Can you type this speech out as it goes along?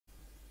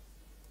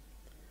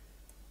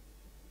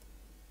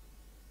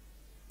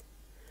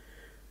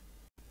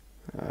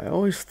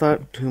always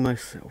thought to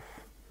myself,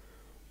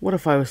 what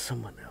if I was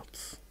someone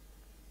else?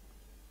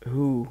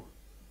 Who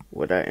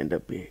would I end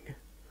up being?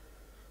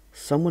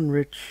 Someone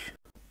rich,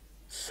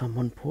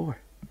 someone poor,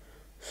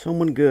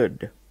 someone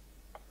good,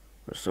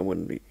 or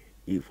someone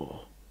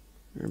evil,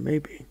 or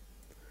maybe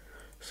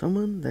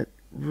someone that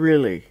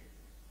really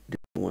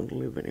didn't want to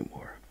live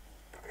anymore.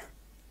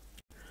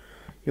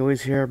 You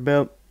always hear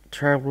about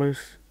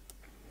travelers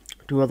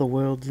to other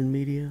worlds in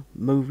media,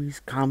 movies,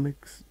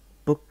 comics,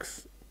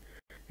 books,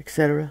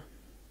 etc.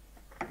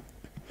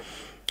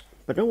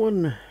 But no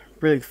one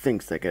really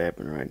thinks that could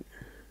happen, right?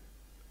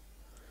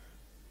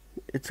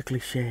 It's a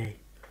cliche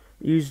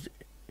used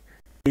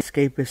in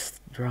escapist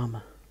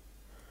drama.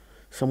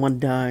 Someone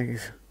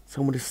dies,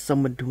 someone is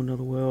summoned to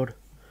another world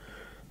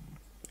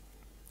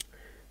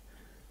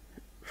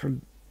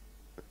from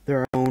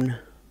their own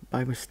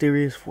by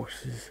mysterious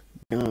forces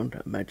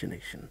beyond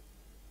imagination.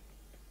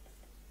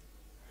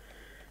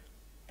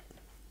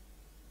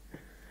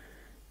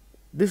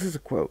 This is a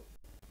quote,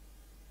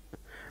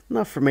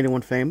 not from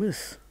anyone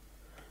famous,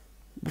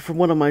 but from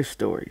one of my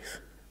stories.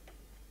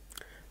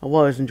 I've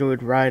always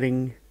enjoyed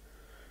writing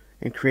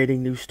and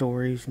creating new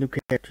stories, new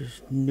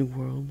characters, new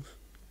worlds.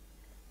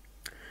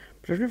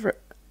 But I've never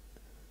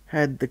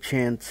had the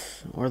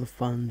chance or the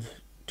funds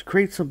to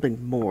create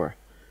something more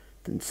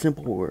than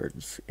simple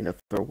words in a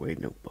throwaway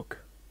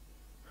notebook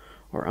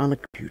or on a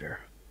computer.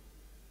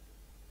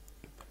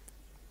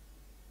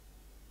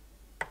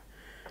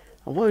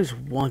 I've always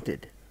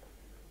wanted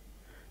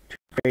to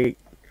create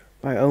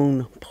my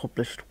own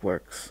published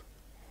works,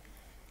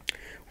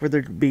 whether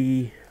it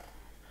be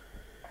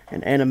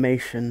an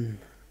animation,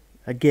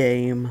 a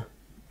game,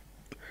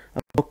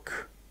 a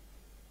book,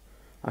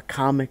 a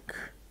comic,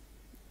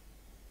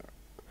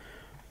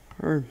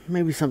 or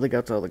maybe something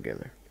else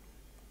altogether.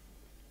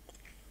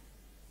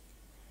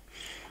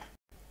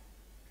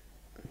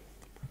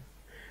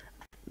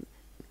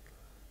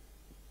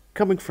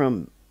 Coming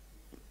from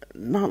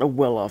not a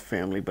well-off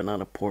family, but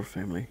not a poor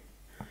family.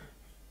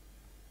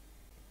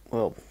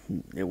 Well,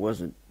 it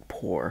wasn't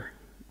poor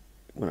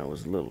when I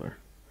was littler,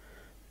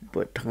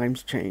 but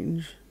times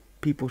change,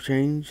 people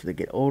change, they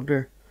get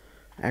older,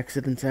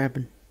 accidents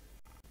happen.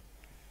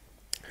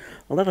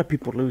 A lot of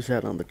people lose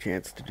out on the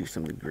chance to do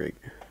something great.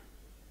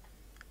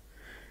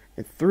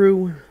 And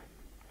through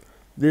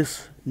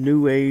this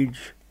new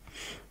age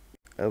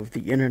of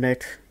the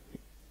internet,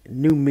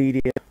 new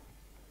media,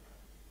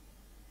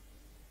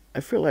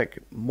 I feel like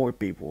more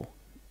people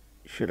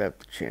should have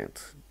the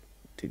chance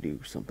to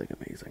do something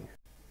amazing.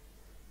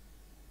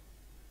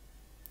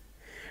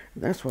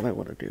 And that's what I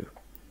want to do.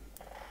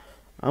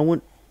 I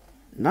want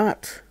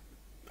not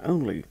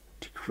only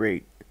to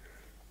create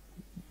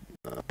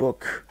a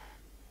book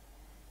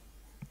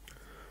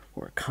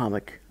or a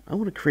comic, I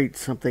want to create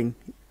something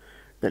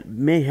that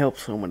may help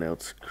someone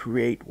else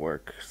create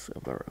works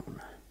of their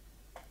own.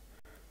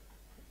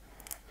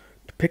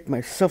 To pick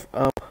myself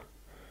up,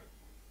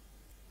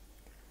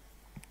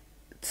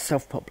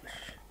 self-publish.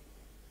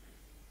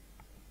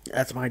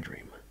 That's my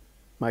dream,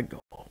 my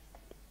goal.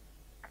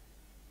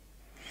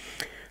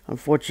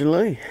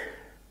 Unfortunately,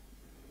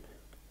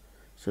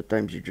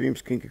 sometimes your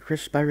dreams can get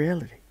crushed by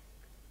reality.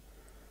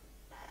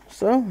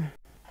 So,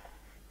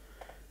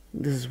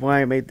 this is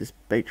why I made this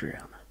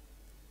Patreon.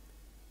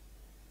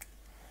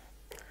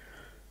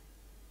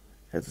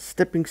 As a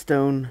stepping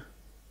stone,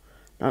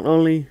 not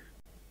only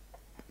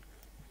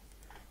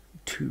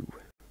to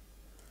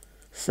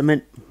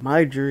cement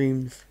my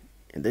dreams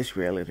in this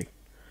reality,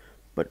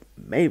 but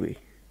maybe,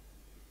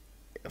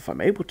 if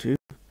I'm able to,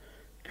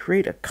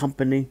 create a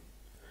company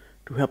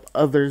to help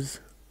others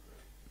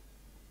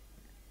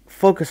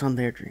focus on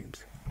their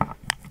dreams.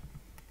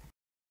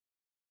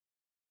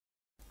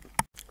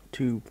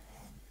 To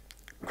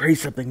create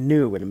something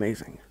new and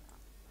amazing.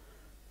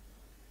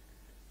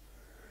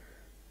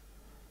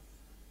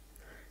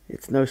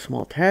 It's no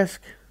small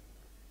task,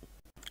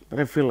 but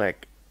I feel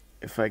like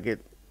if I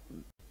get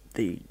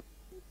the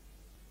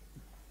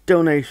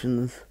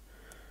donations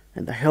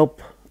and the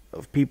help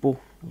of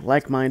people,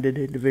 like-minded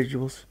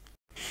individuals,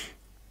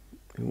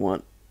 who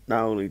want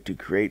not only to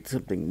create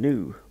something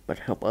new, but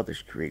help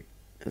others create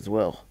as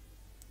well,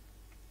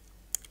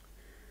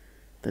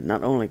 then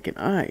not only can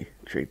I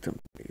create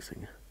something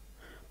amazing,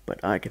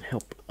 but I can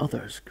help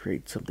others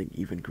create something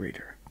even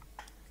greater.